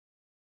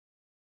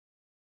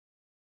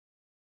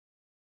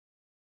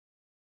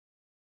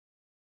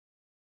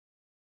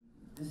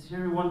This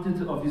year we wanted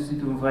to, obviously,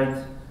 to invite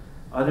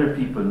other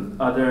people,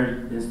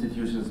 other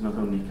institutions, not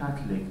only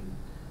Catholic.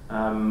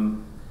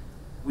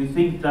 We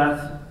think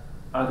that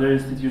other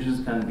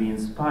institutions can be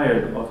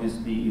inspired,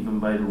 obviously, even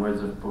by the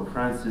words of Pope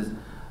Francis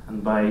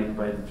and by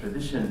the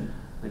tradition,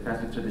 the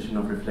Catholic tradition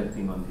of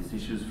reflecting on these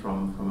issues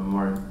from a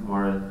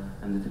moral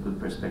and ethical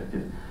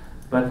perspective.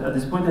 But at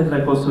this point, I'd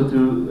like also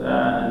to,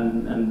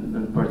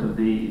 and part of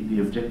the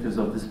objectives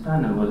of this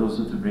panel was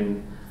also to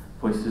bring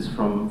voices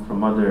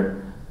from other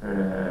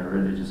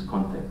religious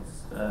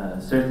contexts.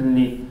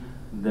 Certainly,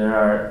 there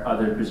are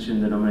other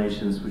Christian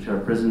denominations which are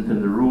present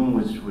in the room,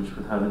 which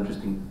would have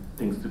interesting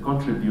things to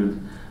contribute.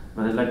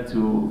 But I'd like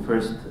to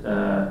first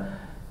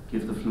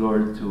give the floor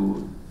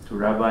to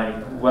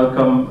Rabbi.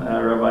 Welcome,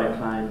 Rabbi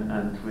Kline,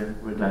 and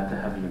we're glad to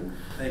have you.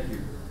 Thank you.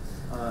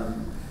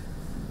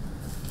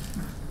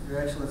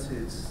 Your Excellency,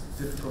 it's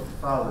difficult to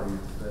follow you,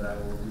 but I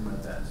will do my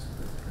best.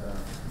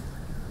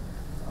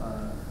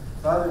 But,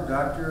 Father,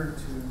 Doctor,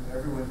 to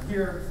everyone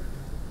here,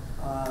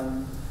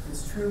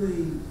 it's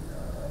truly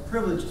a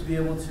privilege to be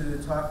able to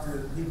talk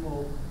to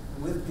people,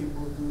 with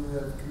people who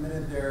have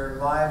committed their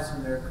lives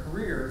and their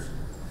careers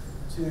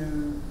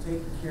to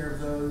taking care of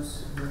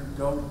those who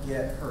don't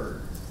get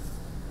heard,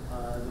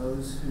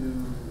 those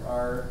who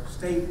are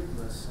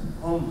stateless and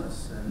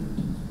homeless.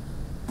 And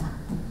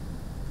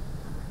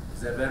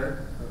is that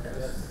better? Okay.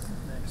 Yes.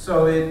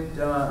 So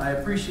I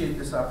appreciate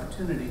this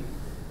opportunity,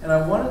 and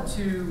I wanted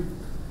to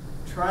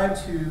try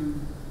to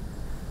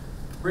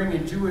bring a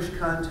Jewish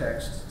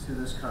context to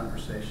this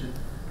conversation,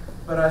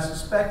 but I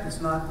suspect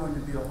it's not going to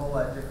be a whole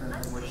lot different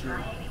than what you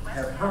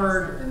have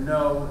heard and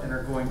know and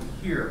are going to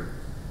hear.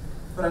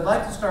 But I'd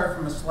like to start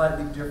from a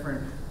slightly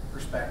different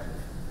perspective.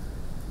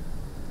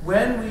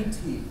 When we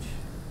teach,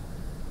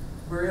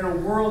 we're in a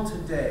world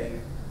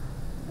today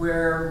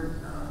where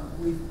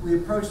we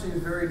approach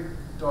things very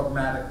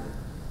dogmatically.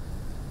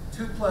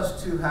 2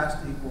 + 2 has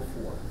to equal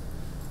 4.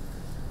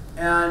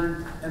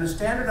 And in a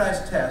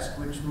standardized test,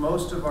 which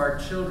most of our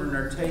children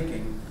are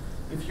taking,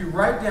 if you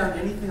write down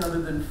anything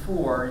other than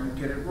 4, you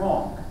get it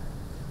wrong.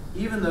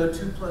 Even though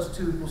 2 +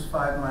 2 =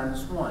 5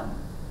 - 1.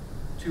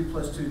 2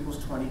 + 2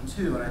 =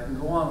 22, and I can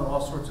go on with all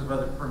sorts of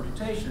other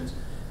permutations.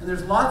 And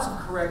there's lots of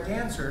correct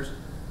answers,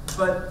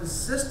 but the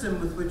system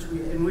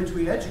in which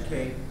we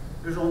educate,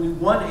 there's only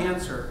one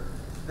answer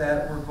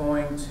that we're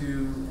going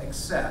to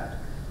accept.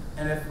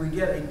 And if we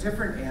get a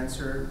different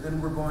answer,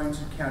 then we're going to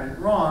count it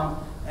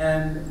wrong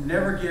and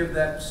never give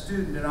that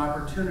student an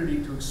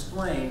opportunity to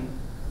explain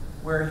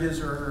where his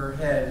or her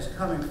head is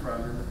coming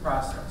from in the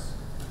process.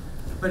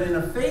 But in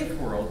a faith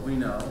world, we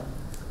know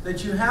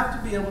that you have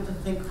to be able to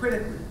think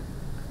critically,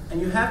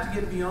 and you have to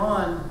get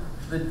beyond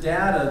the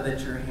data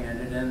that you're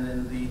handed and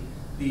then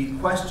the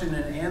question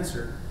and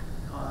answer.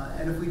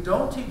 And if we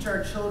don't teach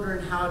our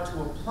children how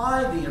to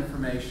apply the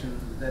information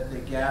that they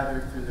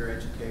gather through their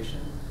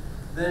education,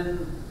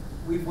 then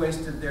we've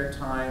wasted their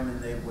time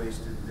and they've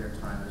wasted their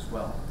time as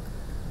well.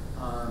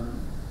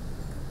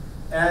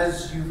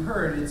 As you've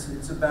heard,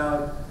 it's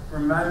about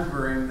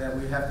remembering that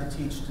we have to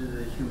teach to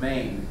the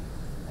humane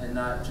and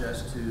not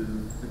just to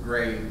the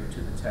grade or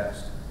to the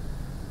test.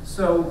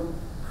 So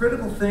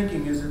critical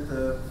thinking is at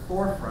the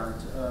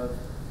forefront of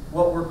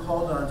what we're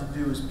called on to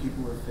do as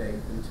people of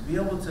faith, and to be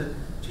able to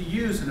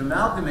use and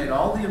amalgamate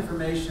all the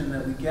information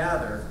that we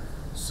gather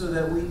so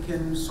that we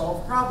can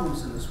solve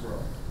problems in this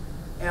world.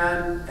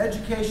 And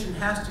education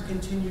has to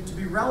continue to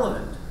be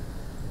relevant.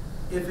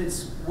 If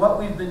it's what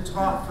we've been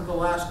taught for the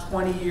last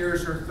 20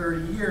 years or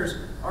 30 years,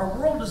 our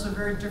world is a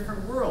very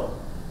different world.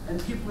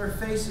 And people are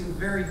facing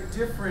very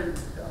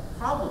different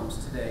problems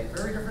today,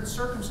 very different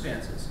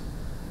circumstances.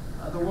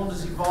 The world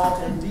has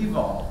evolved and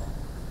devolved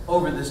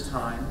over this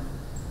time.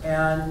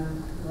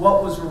 And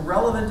what was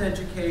relevant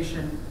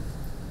education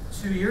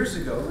 2 years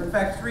ago, in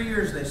fact 3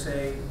 years they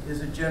say,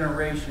 is a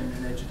generation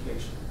in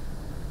education.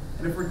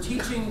 And if we're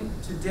teaching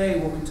today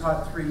what we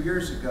taught 3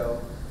 years ago,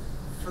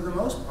 for the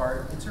most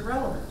part, it's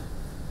irrelevant.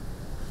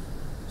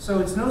 So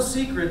it's no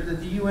secret that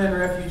the UN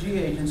Refugee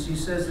Agency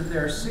says that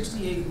there are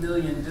 68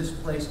 million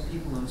displaced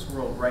people in this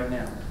world right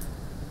now.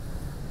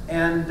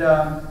 And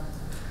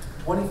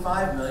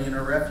 25 million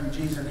are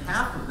refugees, and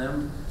half of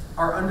them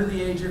are under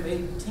the age of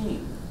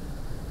 18,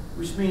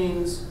 which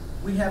means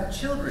we have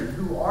children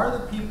who are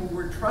the people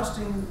we're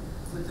trusting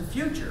with the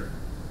future,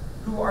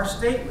 who are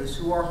stateless,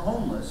 who are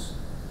homeless,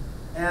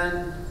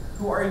 and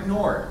who are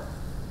ignored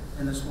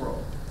in this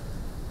world.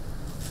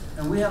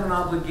 And we have an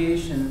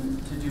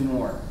obligation to do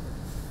more.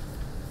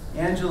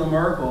 Angela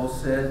Merkel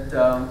said,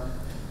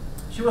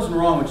 she wasn't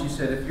wrong when she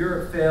said, if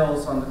Europe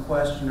fails on the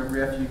question of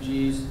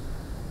refugees,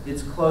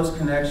 its close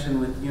connection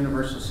with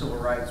universal civil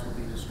rights will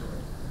be destroyed.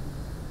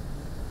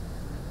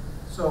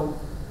 So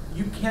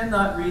you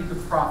cannot read the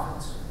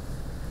prophets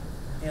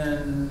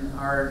in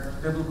our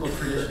biblical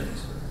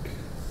traditions.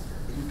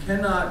 You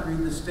cannot read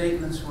the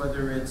statements,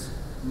 whether it's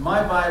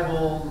my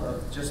Bible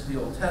of just the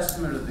Old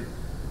Testament or the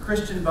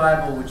Christian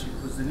Bible, which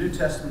was the New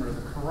Testament, or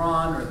the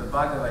Quran, or the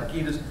Bhagavad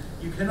Gita.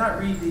 You cannot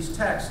read these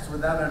texts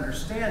without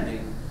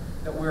understanding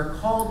that we're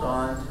called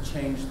on to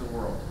change the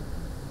world,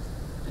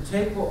 to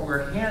take what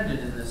we're handed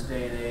in this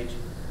day and age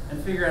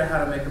and figure out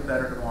how to make a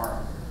better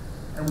tomorrow.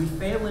 And we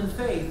fail in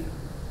faith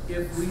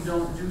if we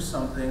don't do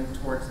something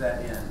towards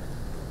that end.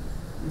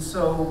 And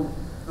so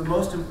the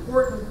most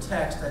important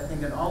text, I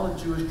think, in all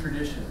of Jewish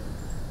tradition,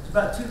 it's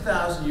about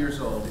 2,000 years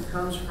old. It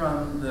comes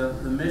from the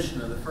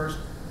Mishnah, the first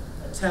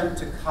attempt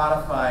to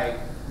codify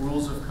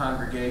rules of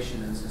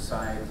congregation in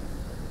society.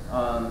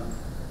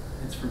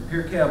 It's from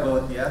Pirkei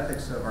Avot, the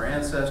ethics of our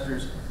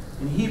ancestors.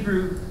 In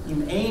Hebrew,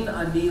 im ein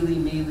ani li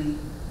mili,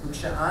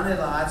 uksha'ane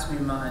la'atzmi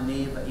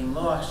ma'ani, va'im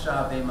lo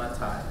achshav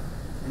matai.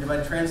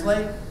 Anybody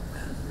translate?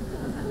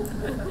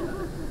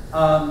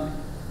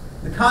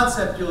 The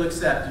concept you'll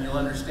accept and you'll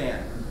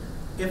understand.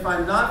 If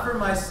I'm not for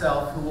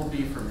myself, who will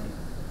be for me?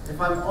 If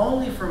I'm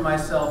only for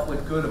myself,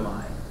 what good am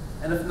I?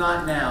 And if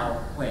not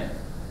now, when?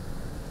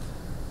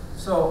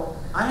 So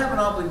I have an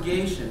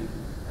obligation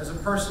as a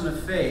person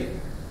of faith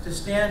to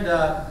stand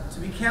up, to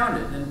be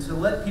counted, and to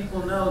let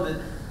people know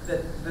that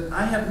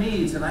I have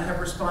needs and I have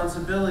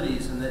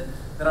responsibilities and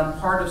that I'm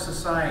part of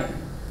society.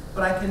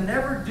 But I can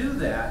never do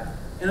that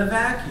in a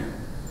vacuum.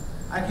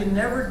 I can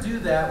never do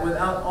that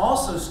without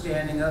also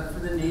standing up for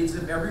the needs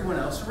of everyone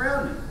else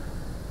around me.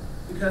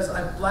 Because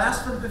I've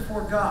blasphemed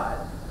before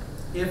God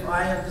if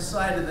I have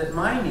decided that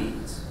my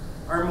needs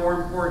are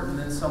more important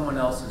than someone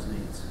else's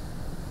needs.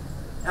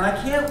 And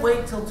I can't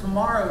wait till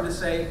tomorrow to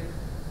say,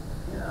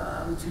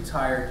 I'm too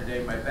tired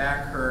today, my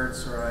back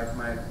hurts, or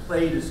my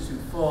plate is too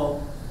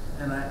full,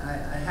 and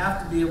I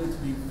have to be able to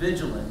be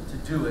vigilant to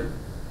do it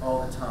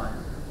all the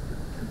time.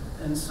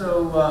 And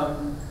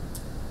so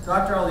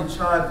Dr. Ali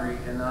Chaudhry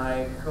and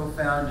I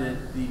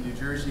co-founded the New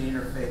Jersey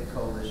Interfaith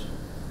Coalition.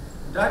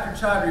 Dr.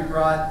 Chaudhry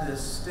brought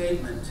this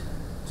statement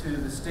to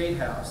the State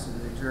House in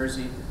New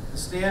Jersey, the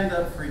Stand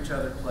Up for Each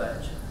Other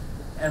pledge.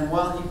 And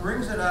while he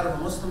brings it out of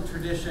a Muslim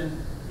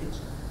tradition,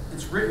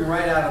 it's written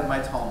right out of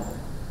my Talmud.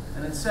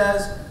 And it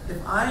says,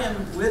 if I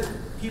am with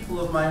people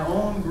of my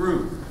own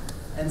group,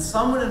 and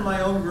someone in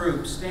my own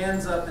group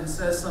stands up and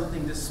says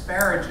something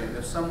disparaging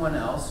of someone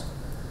else,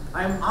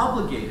 I am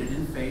obligated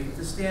in faith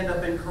to stand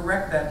up and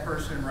correct that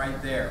person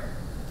right there.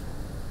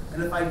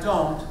 And if I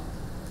don't,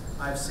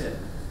 I've sinned.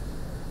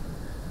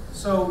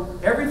 So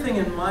everything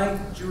in my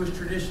Jewish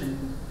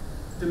tradition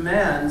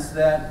demands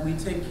that we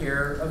take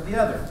care of the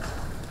other.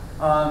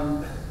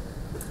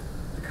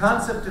 The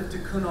concept of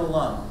tikkun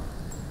olam,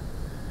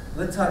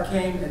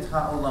 litakem et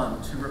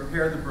ha'olam, to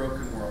repair the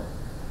broken world.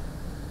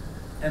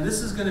 And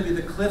this is going to be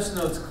the Cliff's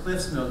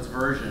Notes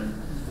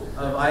version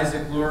of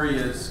Isaac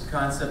Luria's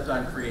concept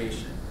on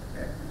creation.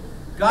 Okay?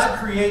 God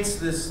creates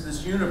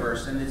this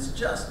universe, and it's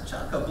just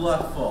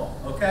chock-a-block full,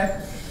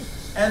 okay?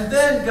 And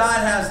then God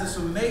has this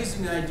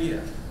amazing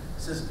idea.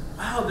 He says,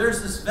 wow,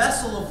 there's this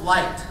vessel of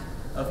light,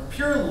 of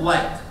pure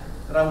light,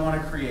 that I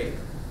want to create.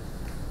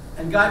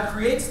 And God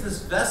creates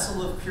this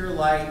vessel of pure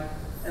light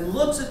and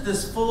looks at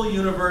this full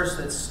universe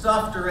that's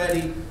stuffed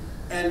already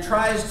and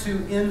tries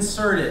to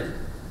insert it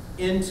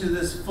into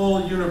this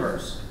full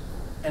universe,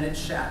 and it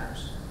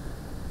shatters.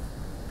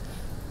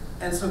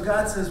 And so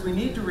God says we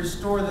need to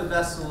restore the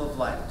vessel of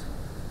light,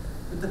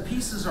 but the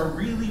pieces are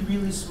really,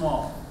 really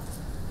small.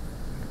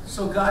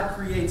 So God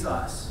creates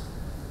us,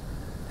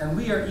 and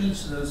we are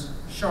each those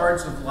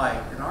shards of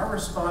light, and our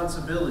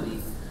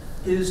responsibility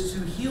is to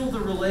heal the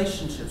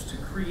relationships, to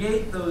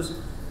create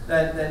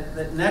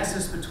that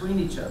nexus between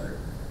each other,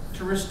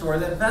 to restore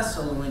that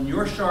vessel. And when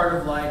your shard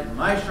of light and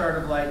my shard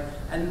of light,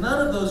 and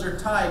none of those are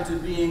tied to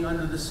being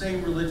under the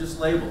same religious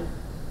label.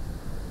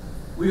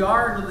 We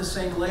are under the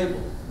same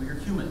label. We are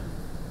human.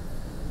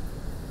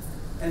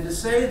 And to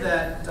say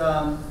that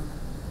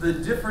the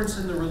difference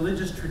in the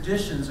religious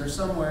traditions are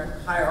somewhere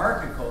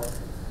hierarchical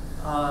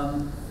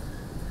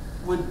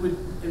would,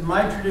 in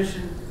my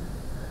tradition,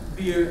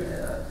 be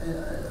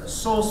a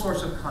sole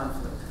source of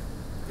conflict.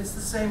 It's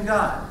the same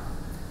God.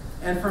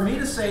 And for me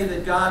to say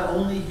that God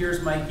only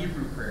hears my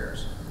Hebrew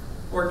prayers,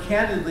 or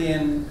candidly,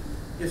 and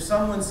if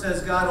someone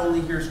says God only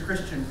hears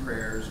Christian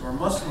prayers or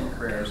Muslim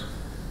prayers,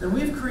 then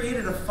we've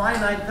created a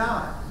finite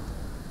God.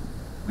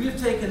 We have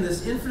taken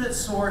this infinite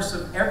source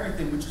of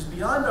everything, which is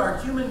beyond our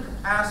human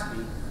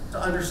capacity to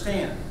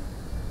understand,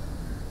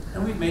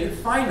 and we've made it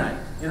finite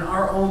in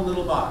our own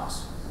little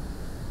box.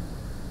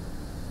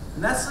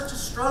 And that's such a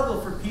struggle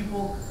for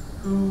people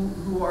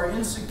who are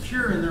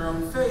insecure in their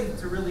own faith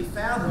to really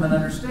fathom and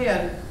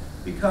understand,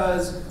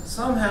 because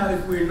somehow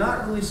if we're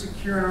not really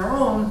secure in our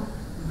own,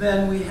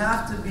 then we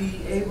have to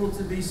be able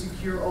to be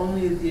secure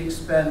only at the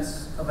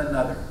expense of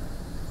another.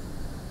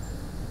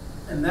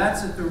 And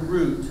that's at the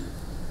root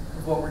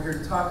of what we're here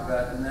to talk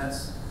about, and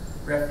that's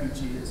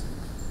refugees.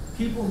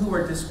 People who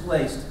are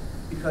displaced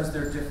because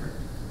they're different.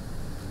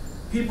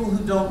 People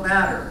who don't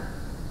matter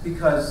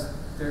because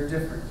they're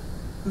different.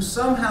 Who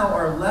somehow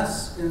are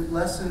less in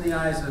the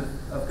eyes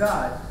of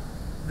God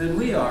than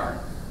we are,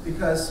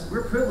 because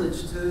we're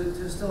privileged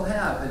to still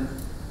have.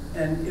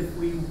 And if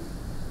we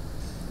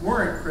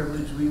weren't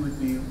privileged, we would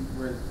be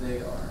where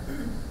they are.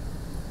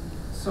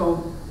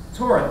 So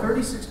Torah,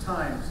 36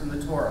 times in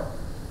the Torah,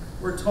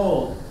 we're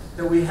told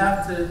that we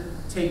have to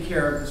take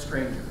care of the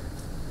stranger.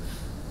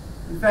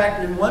 In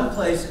fact, in one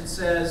place it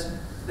says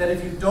that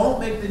if you don't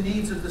make the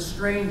needs of the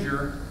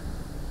stranger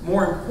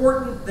more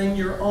important than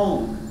your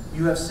own,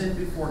 you have sinned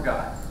before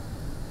God.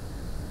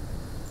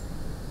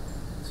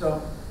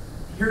 So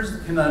here's the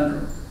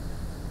conundrum.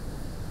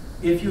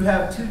 If you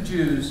have 2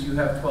 Jews, you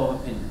have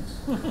 12 opinions.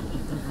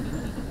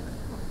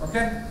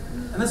 Okay?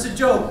 And that's a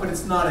joke, but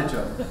it's not a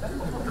joke.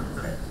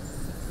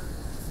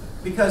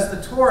 Because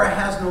the Torah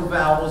has no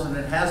vowels and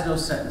it has no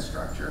sentence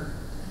structure.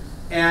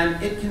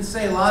 And it can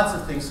say lots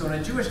of things. So in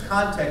a Jewish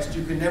context,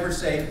 you can never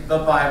say, the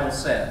Bible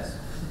says.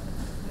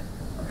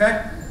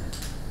 Okay?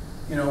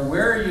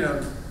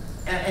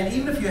 And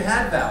even if you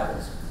had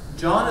vowels,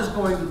 John is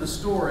going to the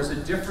store is a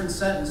different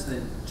sentence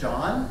than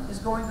John is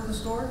going to the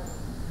store.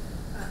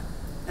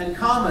 And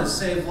commas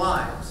save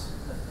lives.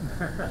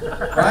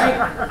 Right?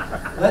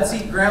 Let's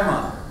eat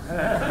grandma.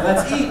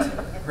 Let's eat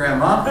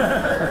grandma.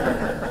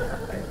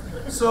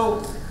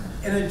 So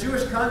in a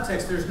Jewish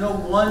context, there's no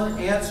one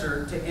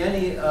answer to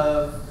any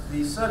of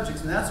these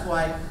subjects. And that's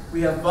why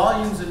we have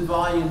volumes and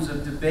volumes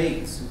of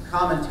debates and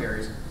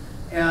commentaries.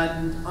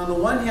 And on the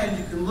one hand,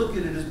 you can look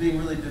at it as being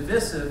really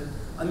divisive.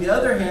 On the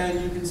other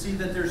hand, you can see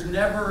that there's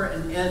never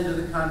an end to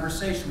the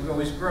conversation. We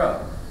always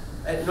grow.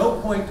 At no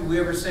point do we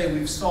ever say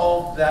we've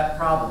solved that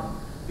problem,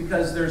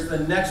 because there's the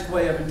next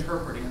way of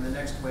interpreting and the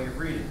next way of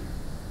reading.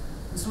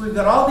 And so we've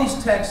got all these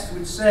texts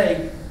which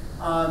say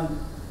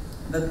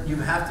that you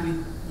have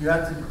to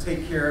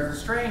take care of the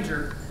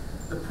stranger.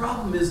 The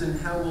problem is in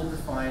how we'll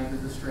define who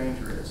the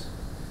stranger is.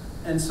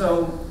 And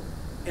so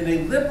in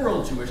a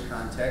liberal Jewish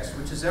context,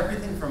 which is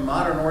everything from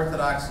modern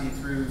Orthodoxy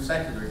through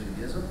secular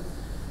Judaism,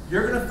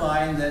 you're going to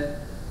find that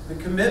the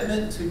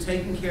commitment to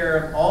taking care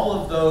of all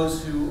of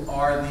those who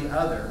are the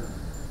other,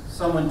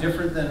 someone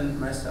different than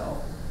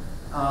myself,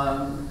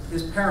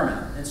 is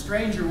paramount. And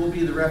stranger will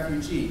be the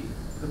refugee,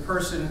 the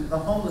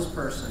homeless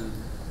person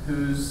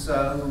who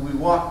we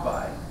walk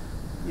by.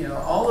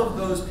 All of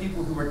those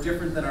people who are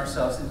different than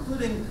ourselves,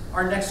 including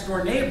our next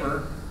door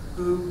neighbor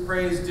who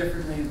prays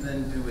differently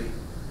than do we.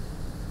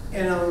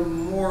 In a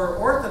more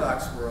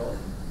Orthodox world,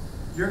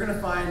 you're going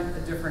to find a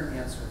different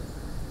answer.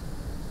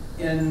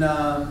 In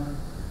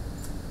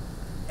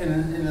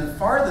the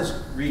farthest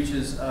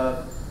reaches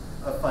of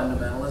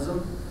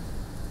fundamentalism,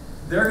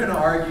 they're going to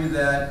argue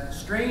that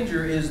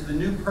stranger is the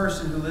new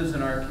person who lives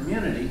in our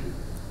community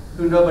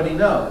who nobody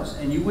knows.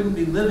 And you wouldn't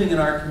be living in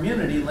our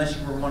community unless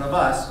you were one of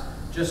us,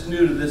 just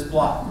new to this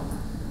block.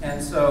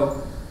 And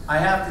so I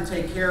have to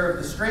take care of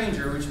the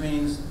stranger, which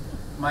means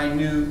my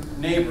new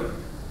neighbor.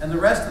 And the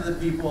rest of the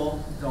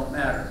people don't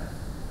matter.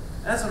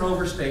 That's an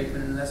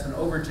overstatement and that's an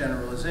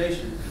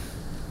overgeneralization.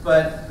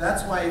 But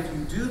that's why if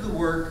you do the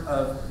work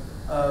of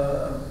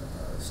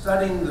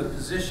studying the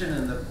position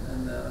and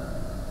the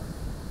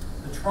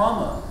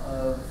trauma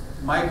of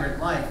migrant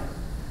life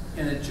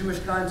in a Jewish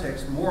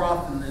context, more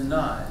often than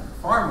not,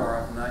 far more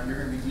often than not, you're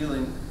going to be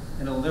dealing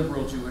in a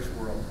liberal Jewish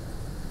world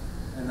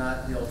and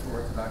not the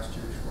ultra-Orthodox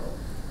Jewish world.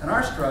 And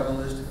our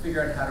struggle is to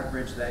figure out how to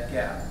bridge that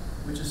gap,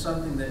 which is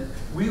something that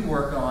we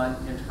work on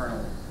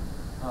internally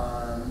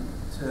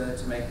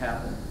to make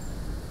happen.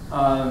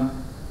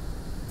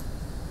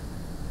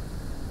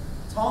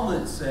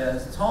 Talmud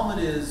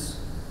is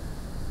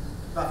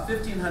about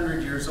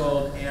 1,500 years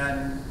old,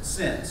 and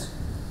since.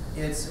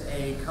 It's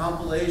a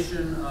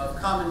compilation of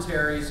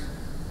commentaries,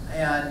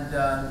 and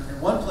in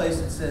one place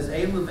it says,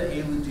 Elu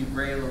ve'elu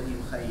divrei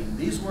Elohim chayim.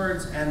 These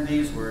words and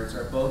these words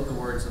are both the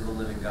words of the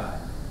living God.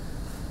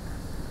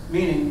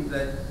 Meaning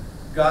that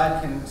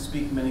God can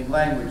speak many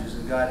languages,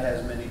 and God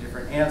has many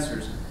different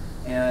answers,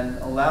 and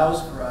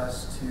allows for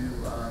us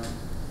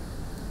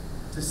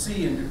to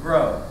see and to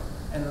grow.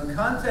 And in the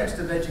context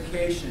of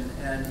education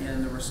and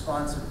in the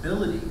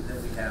responsibility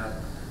that we have,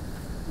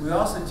 we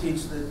also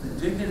teach that the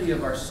dignity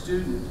of our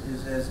student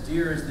is as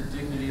dear as the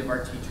dignity of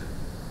our teacher.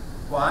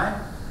 Why?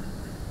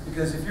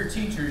 Because if you're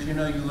teachers, you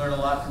learn a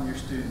lot from your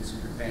students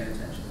if you're paying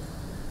attention.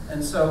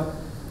 And so,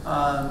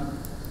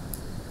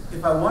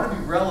 if I want to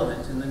be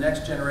relevant in the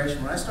next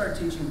generation, when I start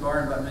teaching bar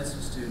and bat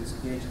mitzvah students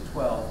at the age of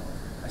 12,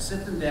 I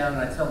sit them down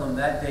and I tell them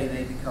that day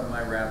they become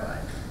my rabbi.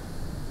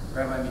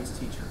 Rabbi means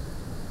teacher.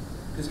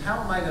 Because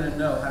how am I going to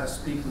know how to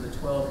speak with a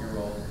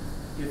 12-year-old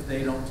if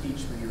they don't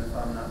teach me and if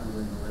I'm not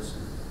willing to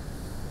listen?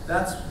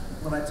 That's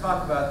when I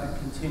talk about the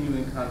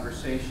continuing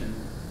conversation.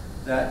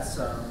 That's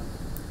how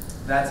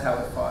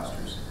it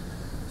fosters.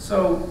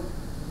 So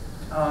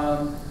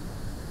I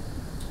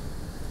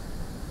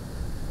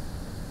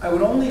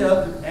would only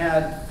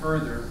add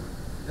further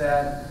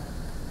that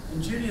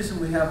in Judaism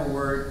we have a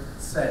word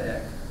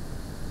tzedek,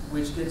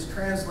 which gets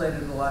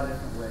translated in a lot of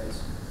different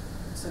ways.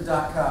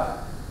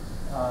 Tzedakah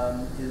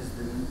is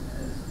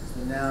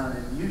the noun,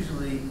 and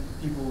usually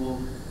people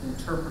will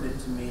interpret it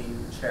to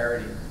mean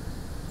charity.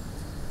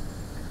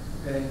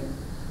 Okay?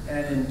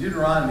 And in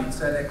Deuteronomy,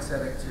 tzedek,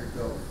 tzedek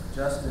tirdof,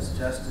 justice,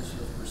 justice,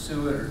 you'll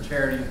pursue it, or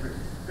charity.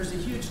 There's a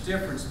huge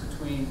difference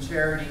between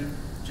charity,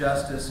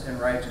 justice, and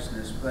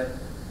righteousness, but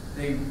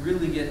they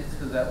really get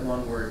to that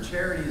one word.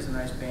 Charity is a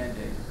nice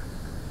band-aid.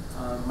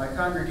 My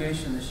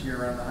congregation this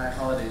year around the high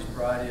holidays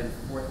brought in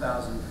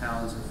 4,000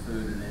 pounds of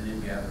food in an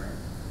in-gathering.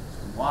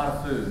 It's a lot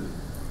of food.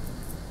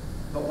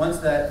 But once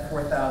that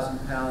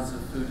 4,000 pounds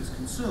of food is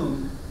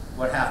consumed,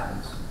 what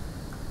happens?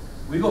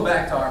 We go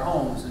back to our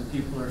homes and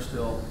people are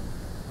still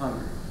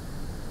hungry.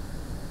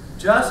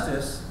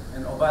 Justice,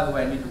 and oh, by the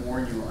way, I need to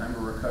warn you, I'm a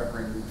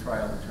recovering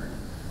trial attorney.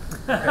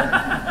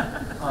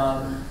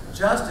 Okay?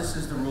 Justice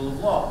is the rule of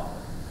law.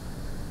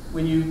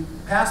 When you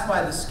pass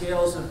by the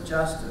scales of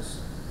justice,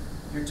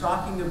 you're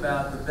talking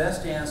about the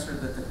best answer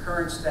that the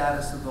current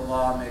status of the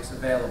law makes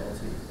available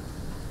to you.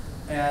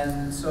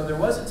 And so there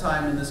was a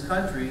time in this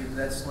country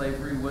that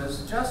slavery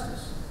was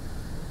justice.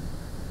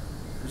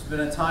 There's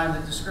been a time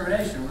that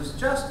discrimination was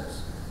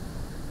justice.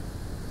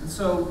 And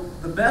so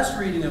the best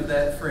reading of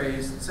that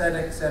phrase,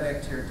 tzedek,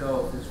 tzedek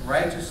tirdof, is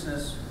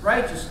righteousness,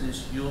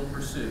 righteousness you'll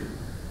pursue.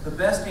 The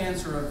best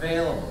answer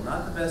available,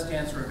 not the best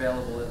answer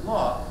available at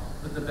law,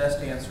 but the best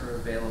answer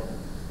available.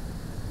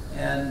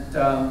 And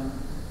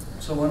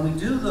so when we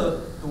do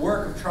the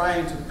work of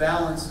trying to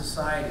balance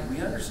society,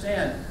 we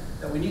understand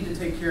that we need to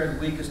take care of the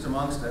weakest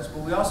amongst us, but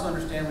we also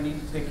understand we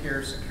need to take care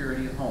of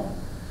security at home.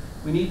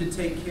 We need to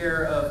take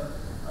care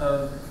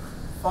of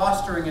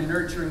fostering and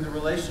nurturing the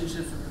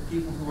relationships with the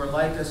people who are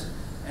like us,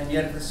 and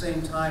yet at the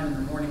same time in the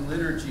morning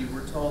liturgy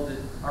we're told that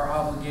our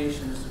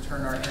obligation is to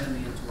turn our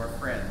enemy into our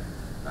friend.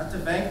 Not to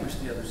vanquish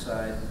the other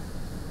side,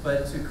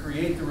 but to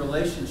create the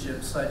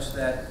relationship such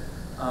that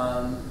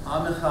Am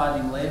echad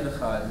im lev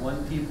echad,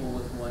 one people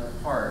with one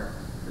heart,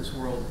 this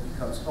world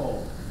becomes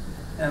whole.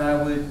 And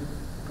I would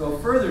go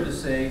further to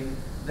say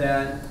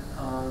that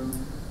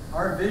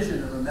our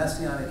vision of a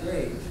messianic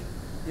age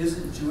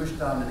isn't Jewish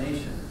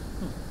domination.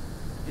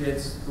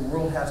 It's the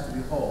world has to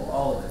be whole,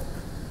 all of it.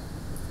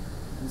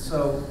 And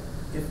so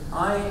if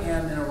I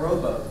am in a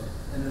rowboat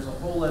and there's a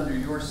hole under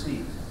your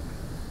seat,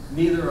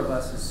 neither of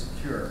us is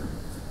secure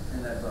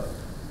in that boat.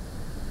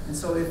 And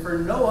so if for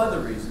no other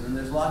reason, and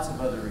there's lots of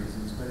other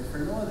reasons, but if for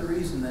no other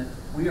reason that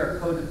we are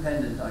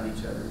codependent on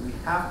each other, we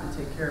have to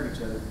take care of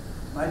each other,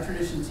 my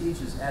tradition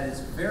teaches at its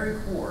very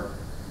core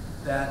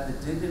that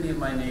the dignity of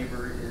my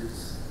neighbor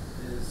is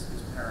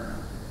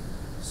paramount.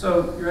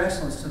 So, Your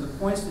Excellence, to the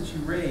points that you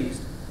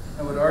raised,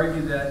 I would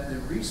argue that the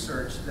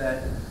research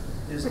that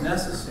is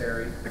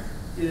necessary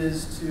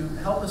is to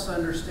help us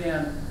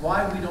understand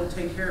why we don't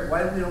care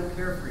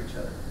for each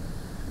other.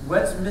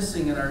 What's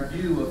missing in our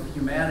view of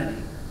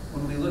humanity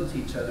when we look to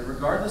each other,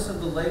 regardless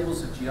of the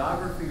labels of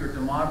geography or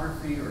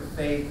demography or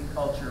faith,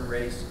 culture,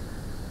 race,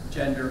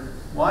 gender.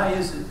 Why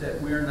is it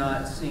that we're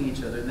not seeing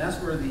each other? And that's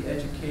where the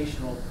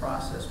educational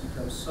process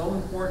becomes so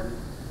important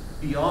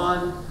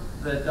beyond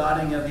the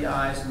dotting of the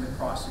I's and the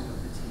crossing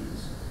of the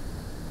T's,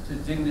 to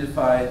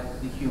dignify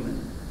the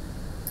human.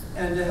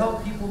 And to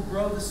help people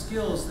grow the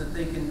skills that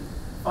they can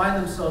find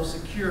themselves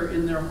secure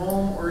in their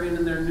home or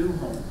in their new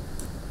home.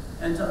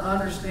 And to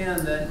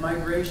understand that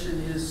migration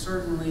is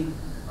certainly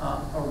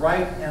a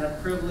right and a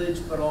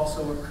privilege, but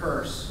also a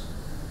curse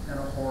and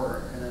a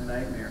horror and a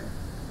nightmare.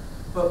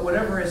 But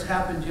whatever has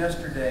happened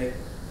yesterday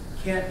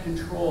can't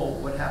control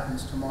what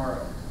happens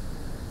tomorrow.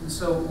 And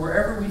so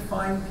wherever we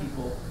find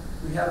people,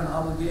 we have an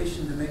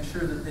obligation to make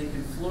sure that they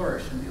can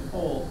flourish and be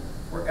whole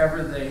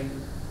wherever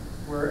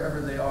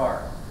they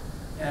are.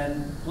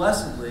 And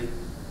blessedly,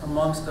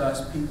 amongst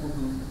us, people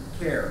who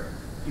care,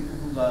 people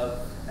who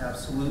love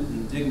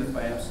absolutely,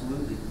 dignify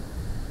absolutely.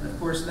 And of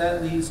course,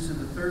 that leads to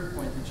the third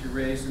point that you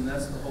raised, and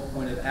that's the whole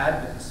point of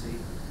advocacy,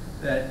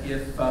 that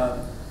if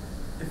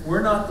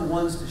we're not the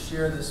ones to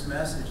share this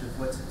message of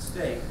what's at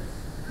stake,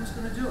 who's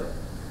going to do it?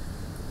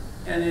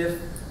 And if,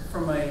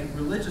 from a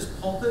religious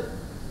pulpit,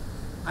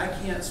 I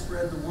can't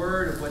spread the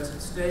word of what's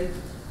at stake,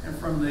 and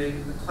from the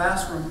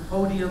classroom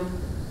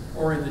podium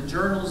or in the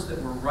journals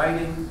that we're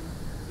writing,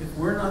 if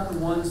we're not the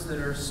ones that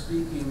are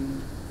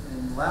speaking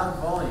in loud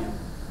volume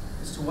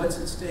as to what's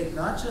at stake,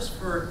 not just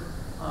for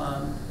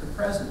the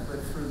present,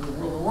 but for the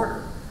world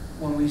order,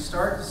 when we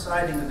start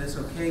deciding that it's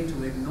okay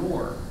to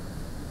ignore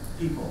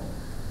people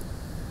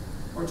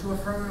or to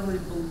affirmatively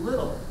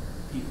belittle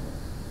people,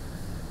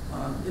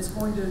 it's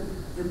going to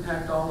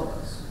impact all of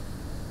us.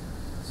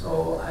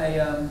 So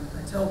I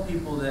tell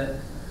people that,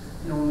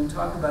 when we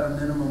talk about a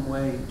minimum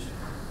wage,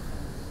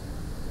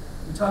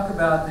 we talk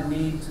about the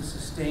need to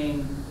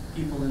sustain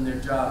people in their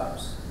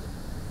jobs.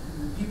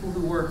 The people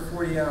who work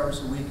 40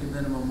 hours a week at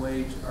minimum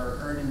wage are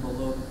earning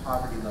below the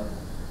poverty level,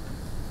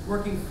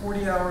 working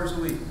 40 hours a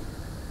week.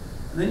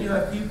 And then you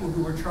have people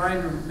who are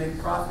trying to make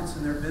profits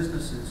in their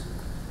businesses,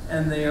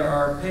 and they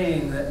are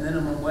paying that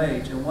minimum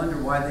wage and wonder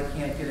why they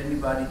can't get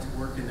anybody to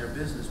work in their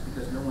business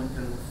because no one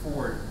can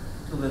afford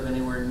to live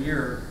anywhere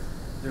near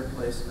their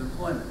place of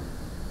employment.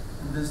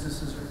 And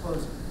businesses are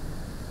closing.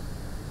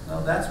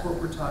 Well, that's what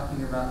we're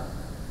talking about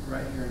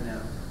right here and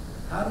now.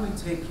 How do we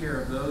take care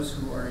of those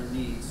who are in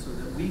need so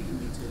that we can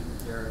be taken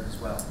care of as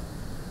well,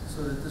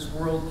 so that this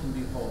world can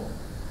be whole?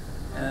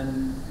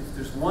 And if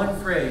there's one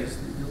phrase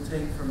that you'll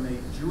take from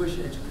a Jewish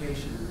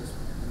education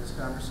in this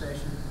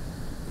conversation,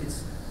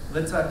 it's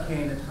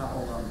Litzakein et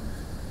ha'olam,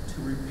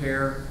 to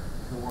repair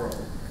the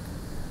world.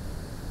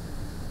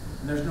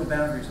 And there's no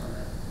boundaries on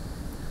that.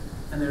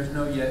 And there's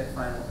no yet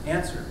final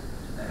answer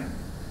to that.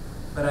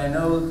 But I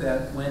know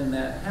that when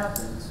that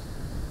happens,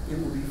 it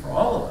will be for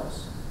all of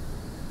us,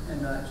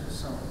 and not just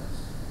some of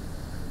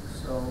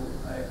us. So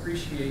I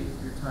appreciate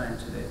your time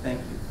today.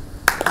 Thank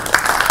you.